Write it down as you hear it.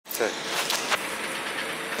sit.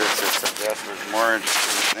 Good sit. So Jasper's more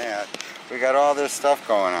interested in that. We got all this stuff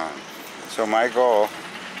going on. So my goal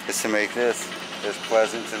is to make this as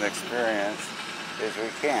pleasant an experience as we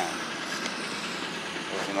can.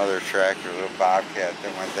 There's another tractor, a little bobcat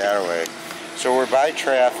that went that way. So we're by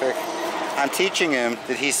traffic. I'm teaching him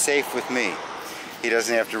that he's safe with me. He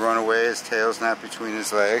doesn't have to run away, his tail's not between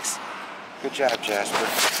his legs. Good job, Jasper.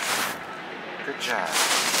 Good job.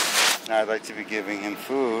 Now I'd like to be giving him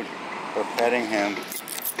food, but petting him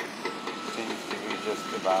seems to be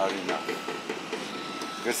just about enough.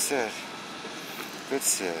 Good sit. Good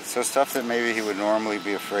sit. So stuff that maybe he would normally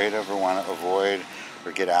be afraid of or want to avoid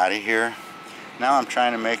or get out of here, now I'm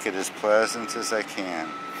trying to make it as pleasant as I can.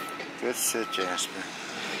 Good sit, Jasper.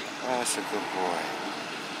 Oh, that's a good boy.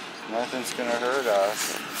 Nothing's going to hurt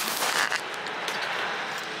us.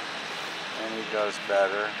 And he does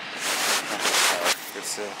better. Good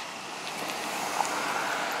sit.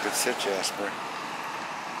 Good sit, Jasper.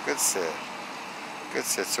 Good sit. Good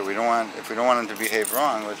sit. So we don't want, if we don't want him to behave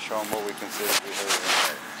wrong, let's show him what we consider behaving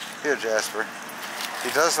right. Here, Jasper. He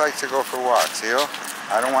does like to go for walks. Heel.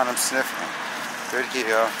 I don't want him sniffing. Good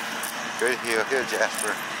heel. Good heel. Here,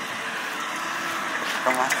 Jasper.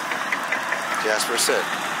 Come on. Jasper, sit.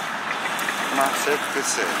 Come on, sit. Good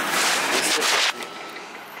sit. Good sit.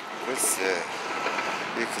 Good sit.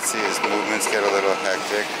 You can see his movements get a little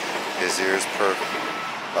hectic. His ears perk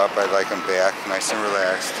up. I like him back, nice and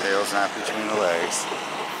relaxed. Tail's not between the legs.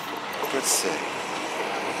 Good sit.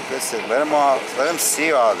 Good sit. Let him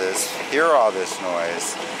see all this, hear all this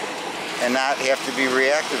noise, and not have to be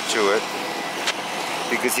reactive to it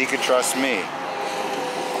because he could trust me.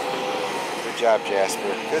 Good job,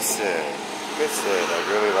 Jasper. Good sit. Good sit. I'd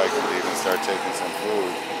really like him to even start taking some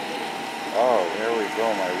food. Oh, there we go.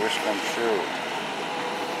 My wish comes true.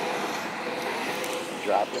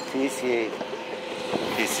 Dropped a piece. He ate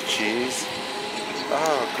a piece of cheese.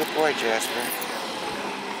 Oh, good boy, Jasper.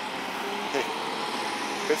 Hey.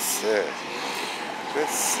 Good sit. Good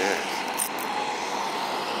sit.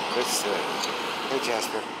 Good sit. Hey,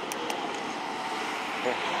 Jasper.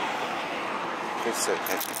 Hey. Good sit.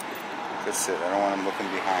 Hey. Good sit. I don't want him looking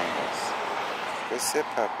behind us. Good sit,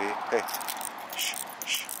 puppy. Hey. Shh.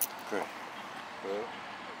 Shh. Good.